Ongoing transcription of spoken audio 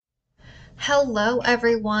Hello,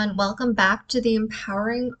 everyone. Welcome back to the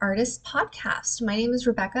Empowering Artist Podcast. My name is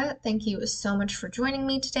Rebecca. Thank you so much for joining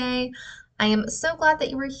me today. I am so glad that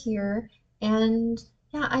you were here. And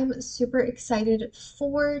yeah, I'm super excited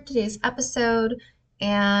for today's episode.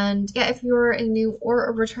 And yeah, if you're a new or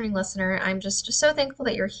a returning listener, I'm just so thankful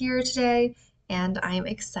that you're here today. And I'm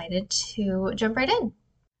excited to jump right in.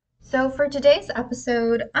 So, for today's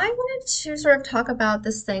episode, I wanted to sort of talk about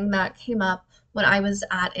this thing that came up when I was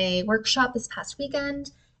at a workshop this past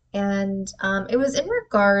weekend. And it was in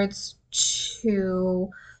regards to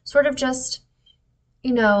sort of just,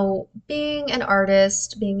 being an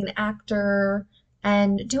artist, being an actor,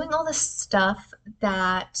 and doing all this stuff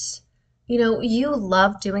that, you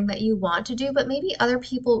love doing that you want to do, but maybe other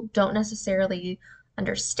people don't necessarily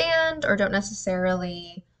understand or don't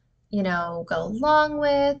necessarily, go along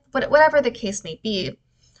with, whatever the case may be.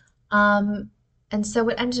 Um, and so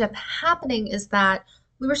what ended up happening is that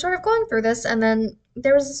we were sort of going through this, and then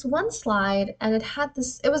there was this one slide, and it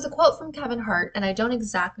was a quote from Kevin Hart, and I don't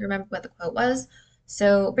exactly remember what the quote was,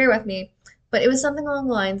 so bear with me. But it was something along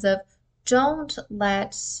the lines of, don't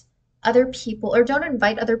let other people, or don't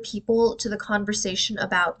invite other people to the conversation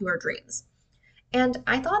about your dreams. And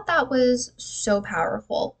I thought that was so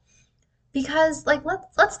powerful. Because like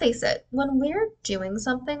let's face it, when we're doing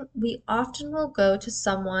something, we often will go to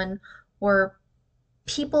someone or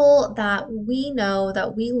people that we know,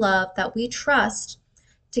 that we love, that we trust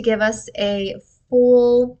to give us a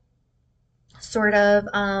full sort of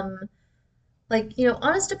honest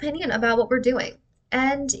opinion about what we're doing.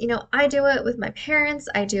 And I do it with my parents,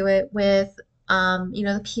 I do it with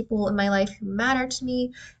the people in my life who matter to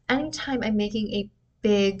me. Anytime I'm making a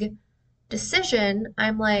big decision,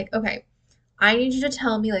 I'm like, okay, I need you to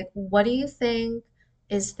tell me, like, what do you think?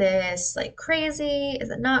 Is this like crazy?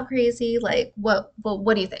 Is it not crazy? Like, what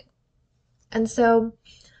do you think? And so,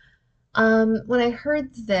 when I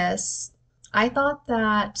heard this, I thought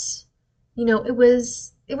that, it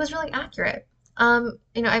was really accurate. I've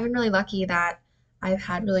been really lucky that I've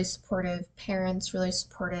had really supportive parents, really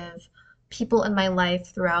supportive people in my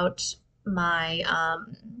life my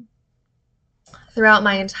throughout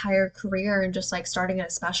my entire career and just like starting it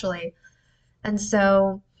especially. And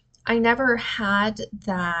so I never had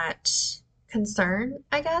that concern,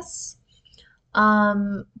 I guess.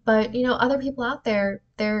 But other people out there,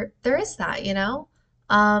 there is that,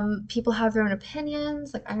 people have their own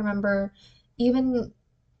opinions. Like I remember even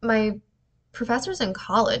my professors in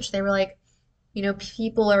college, they were like,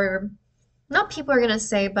 people are not people are gonna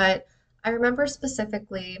say, but I remember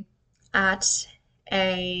specifically at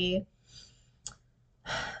a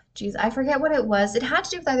geez, I forget what it was. It had to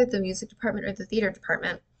do with either the music department or the theater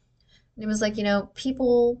department. And it was like,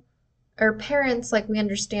 people or parents, like, we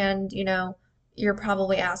understand, you're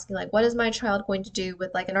probably asking, like, what is my child going to do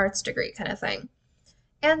with like an arts degree kind of thing.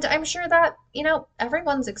 And I'm sure that,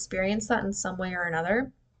 everyone's experienced that in some way or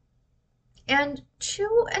another. And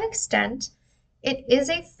to an extent, it is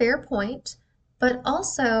a fair point, but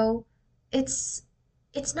also it's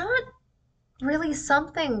it's not really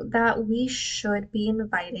something that we should be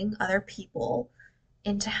inviting other people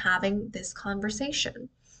into having this conversation.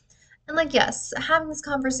 And like, yes, having this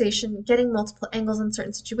conversation, getting multiple angles in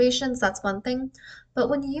certain situations, that's one thing. But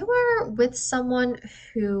when you are with someone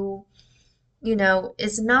who,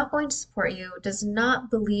 is not going to support you, does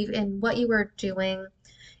not believe in what you are doing,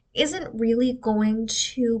 isn't really going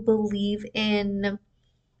to believe in,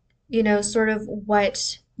 sort of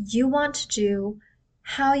what you want to do,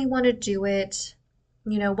 how you want to do it,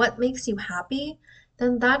 what makes you happy,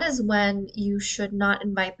 then that is when you should not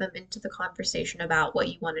invite them into the conversation about what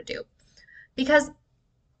you want to do. Because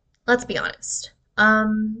let's be honest,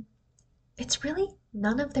 it's really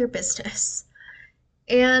none of their business.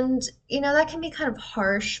 And, that can be kind of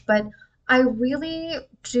harsh, but I really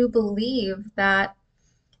do believe that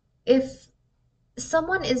if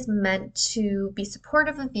someone is meant to be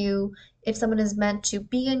supportive of you, if someone is meant to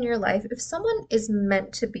be in your life, if someone is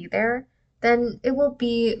meant to be there, then it will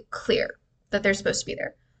be clear that they're supposed to be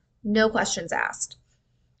there. No questions asked.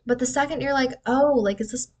 But the second you're like, oh, like,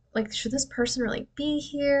 is this, like, should this person really be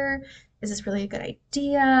here? Is this really a good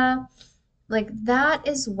idea? Like, that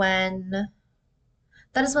is when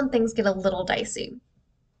things get a little dicey.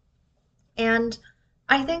 And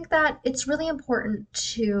I think that it's really important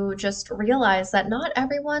to just realize that not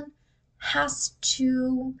everyone has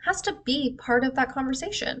to be part of that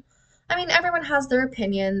conversation. I mean, everyone has their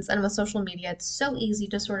opinions, and with social media, it's so easy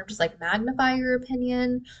to sort of just like magnify your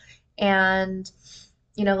opinion and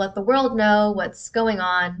let the world know what's going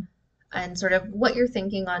on and sort of what you're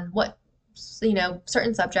thinking on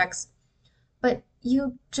certain subjects. But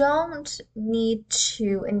you don't need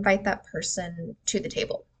to invite that person to the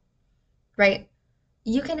table, right?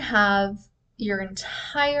 You can have your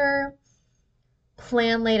entire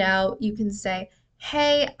plan laid out. You can say,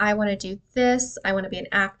 hey, I want to do this. I want to be an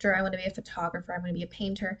actor. I want to be a photographer. I want to be a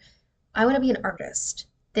painter. I want to be an artist.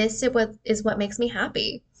 This is what makes me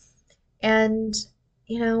happy. And,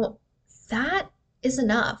 you know, that is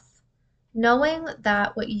enough. Knowing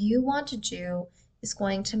that what you want to do is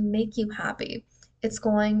going to make you happy. It's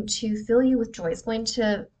going to fill you with joy. It's going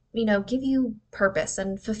to, give you purpose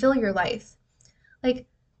and fulfill your life. Like,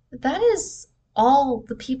 that is all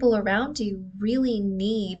the people around you really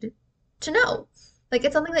need to know. Like,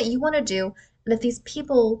 it's something that you want to do. And if these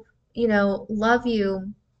people, love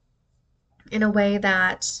you in a way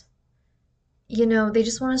that, they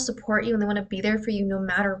just want to support you and they want to be there for you no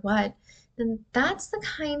matter what, then that's the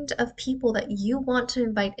kind of people that you want to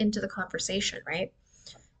invite into the conversation, right?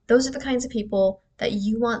 Those are the kinds of people that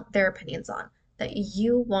you want their opinions on, that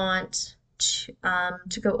you want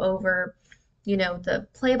to go over, the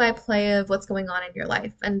play by play of what's going on in your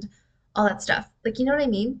life and all that stuff. Like, you know what I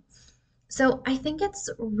mean? So I think it's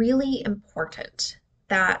really important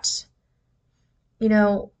that, you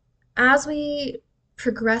know, as we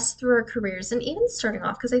progress through our careers and even starting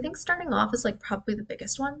off, because I think starting off is like probably the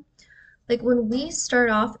biggest one. Like when we start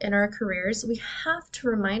off in our careers, we have to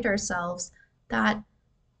remind ourselves that,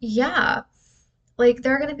 yeah, like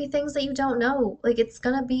there are going to be things that you don't know. Like it's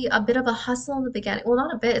going to be a bit of a hustle in the beginning. Well,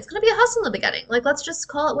 not a bit, it's going to be a hustle in the beginning. Like let's just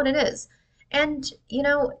call it what it is. And,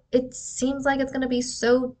 it seems like it's going to be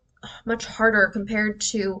so much harder compared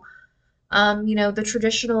to, the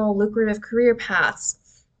traditional lucrative career paths.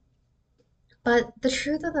 But the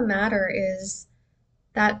truth of the matter is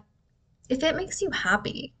that if it makes you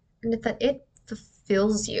happy and if that it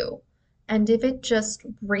fulfills you and if it just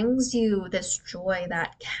brings you this joy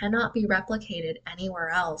that cannot be replicated anywhere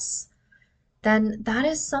else, then that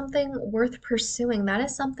is something worth pursuing. That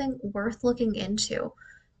is something worth looking into.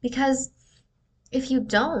 Because if you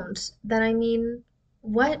don't, then I mean,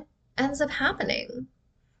 what ends up happening?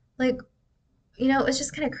 Like, it's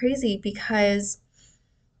just kind of crazy because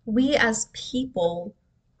we as people,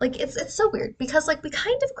 like it's so weird because like we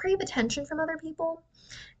kind of crave attention from other people.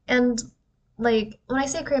 And like when I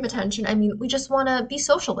say crave attention, I mean we just want to be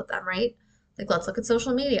social with them, right? Like let's look at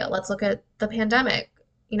social media. Let's look at the pandemic.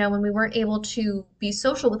 When we weren't able to be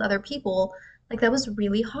social with other people, like that was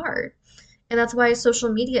really hard. And that's why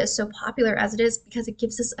social media is so popular as it is because it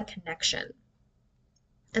gives us a connection.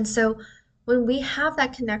 And so when we have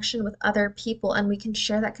that connection with other people and we can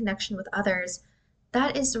share that connection with others,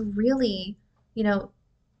 that is really, you know,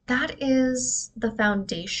 that is the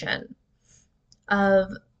foundation of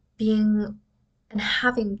being and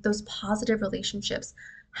having those positive relationships,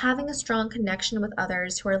 having a strong connection with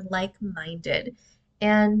others who are like-minded.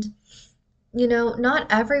 And, not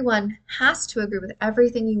everyone has to agree with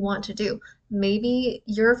everything you want to do. Maybe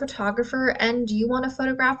you're a photographer and you want to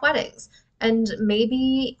photograph weddings. And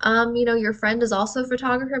maybe, your friend is also a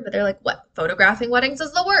photographer, but they're like, what, photographing weddings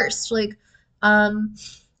is the worst. Um,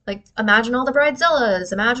 like imagine all the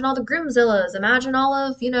bridezillas, imagine all the groomzillas, imagine all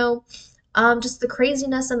of, just the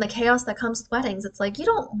craziness and the chaos that comes with weddings. It's like you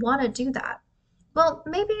don't want to do that. Well,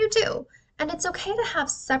 maybe you do. And it's okay to have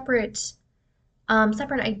separate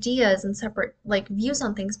ideas and separate like views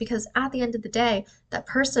on things because at the end of the day, that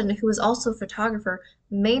person who is also a photographer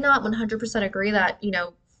may not 100% agree that,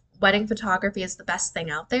 wedding photography is the best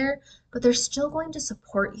thing out there, but they're still going to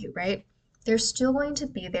support you, right? They're still going to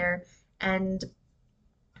be there and,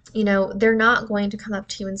 they're not going to come up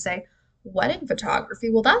to you and say, wedding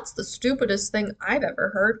photography, well, that's the stupidest thing I've ever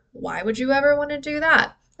heard. Why would you ever want to do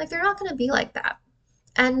that? Like, they're not going to be like that.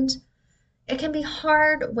 And it can be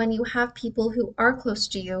hard when you have people who are close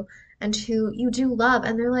to you and who you do love,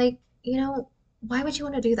 and they're like, why would you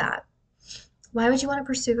want to do that? Why would you want to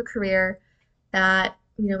pursue a career that,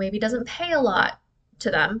 maybe doesn't pay a lot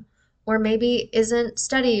to them, or maybe isn't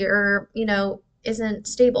steady or, isn't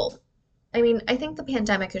stable? I mean, I think the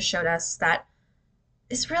pandemic has showed us that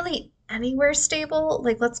is really anywhere stable.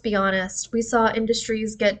 Like, let's be honest, we saw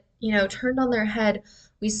industries get, turned on their head.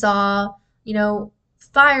 We saw,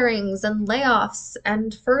 firings and layoffs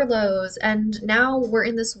and furloughs. And now we're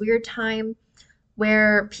in this weird time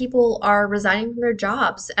where people are resigning from their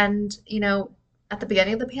jobs. And, at the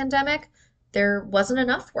beginning of the pandemic, there wasn't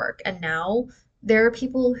enough work. And now there are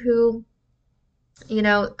people who,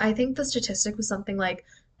 I think the statistic was something like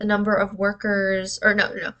the number of workers, or no,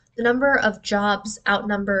 no, no, the number of jobs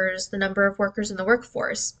outnumbers the number of workers in the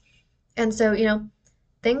workforce. And so,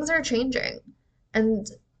 things are changing. And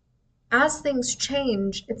as things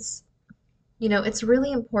change, it's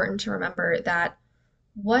really important to remember that,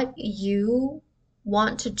 what you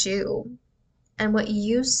want to do and what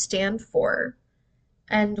you stand for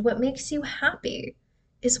and what makes you happy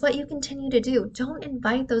is what you continue to do. Don't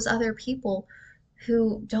invite those other people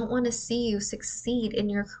who don't want to see you succeed in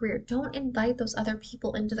your career. Don't invite those other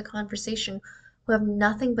people into the conversation who have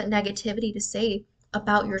nothing but negativity to say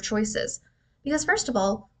about your choices. Because, first of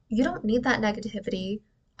all, you don't need that negativity,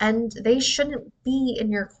 and they shouldn't be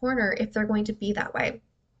in your corner if they're going to be that way.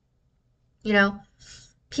 You know,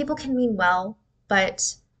 people can mean well,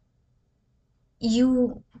 but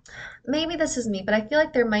you maybe this is me, but I feel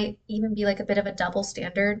like there might even be like a bit of a double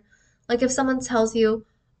standard. Like if someone tells you,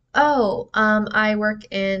 "Oh, I work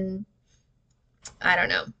in, I don't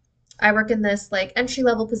know, I work in this like entry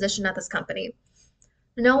level position at this company."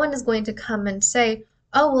 No one is going to come and say,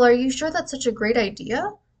 "Oh, well, are you sure that's such a great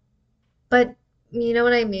idea?" But you know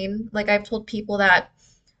what I mean? Like I've told people that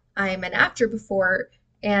I'm an actor before,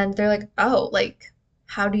 and they're like, "Oh, like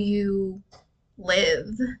how do you live?"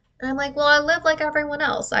 And I'm like, "Well, I live like everyone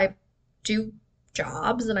else. I do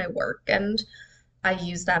jobs and I work and I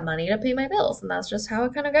use that money to pay my bills, and that's just how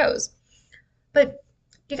it kind of goes." But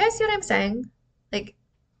do you guys see what I'm saying? Like,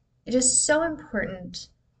 it is so important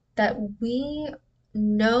that we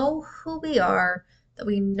know who we are, that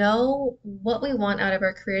we know what we want out of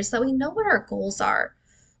our careers, that we know what our goals are.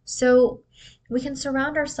 So we can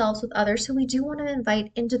surround ourselves with others who we do want to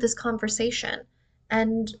invite into this conversation.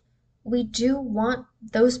 And we do want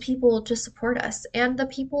those people to support us. And the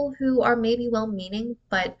people who are maybe well-meaning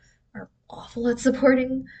but are awful at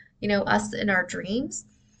supporting, us in our dreams,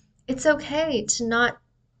 it's okay to not,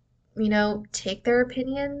 take their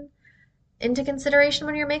opinion into consideration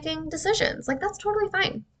when you're making decisions. Like that's totally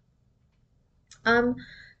fine. Um,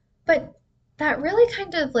 but that really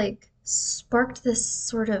kind of like sparked this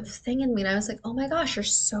sort of thing in me. And I was like, oh my gosh, you're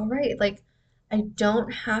so right. Like, I don't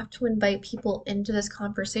have to invite people into this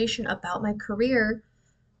conversation about my career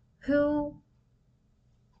who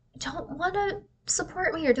don't want to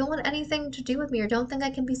support me or don't want anything to do with me or don't think I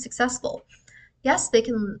can be successful. Yes, they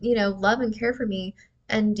can, love and care for me.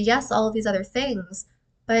 And yes, all of these other things.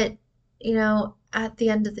 But, at the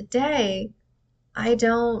end of the day, I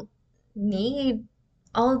don't need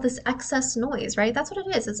all of this excess noise, right? That's what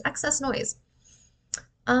it is. It's excess noise.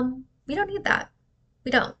 We don't need that.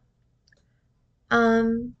 We don't.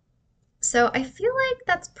 Um, so I feel like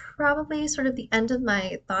that's probably sort of the end of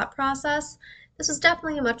my thought process. This was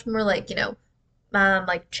definitely much more like,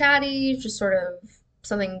 like chatty, just sort of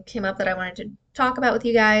something came up that I wanted to talk about with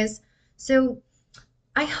you guys. So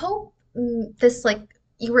I hope this like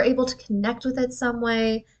you were able to connect with it some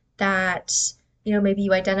way that maybe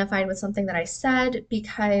you identified with something that I said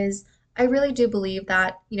because I really do believe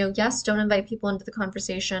that yes, don't invite people into the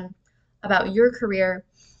conversation about your career,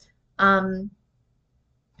 um,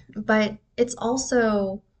 but it's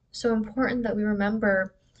also so important that we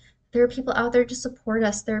remember there are people out there to support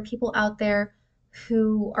us. There are people out there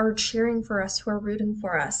who are cheering for us, who are rooting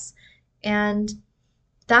for us, and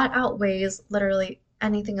that outweighs literally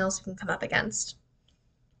anything else we can come up against.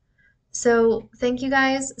 So, thank you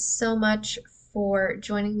guys so much for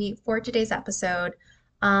joining me for today's episode.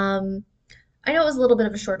 Um, I know it was a little bit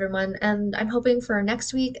of a shorter one, and I'm hoping for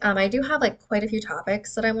next week. I do have like quite a few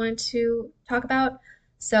topics that I wanted to talk about.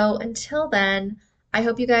 So, until then, I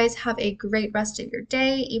hope you guys have a great rest of your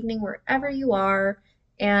day, evening, wherever you are.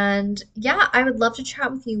 And yeah, I would love to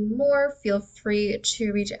chat with you more. Feel free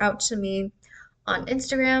to reach out to me on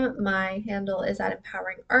Instagram. My handle is at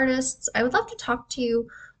Empowering Artists. I would love to talk to you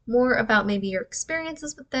more about maybe your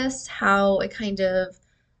experiences with this, how it kind of,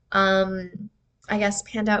 um, I guess,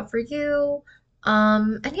 panned out for you.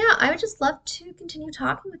 And yeah, I would just love to continue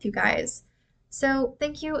talking with you guys. So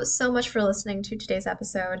thank you so much for listening to today's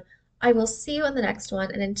episode. I will see you in the next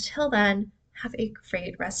one. And until then, have a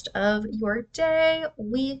great rest of your day,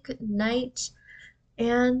 week, night,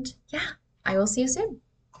 and yeah, I will see you soon.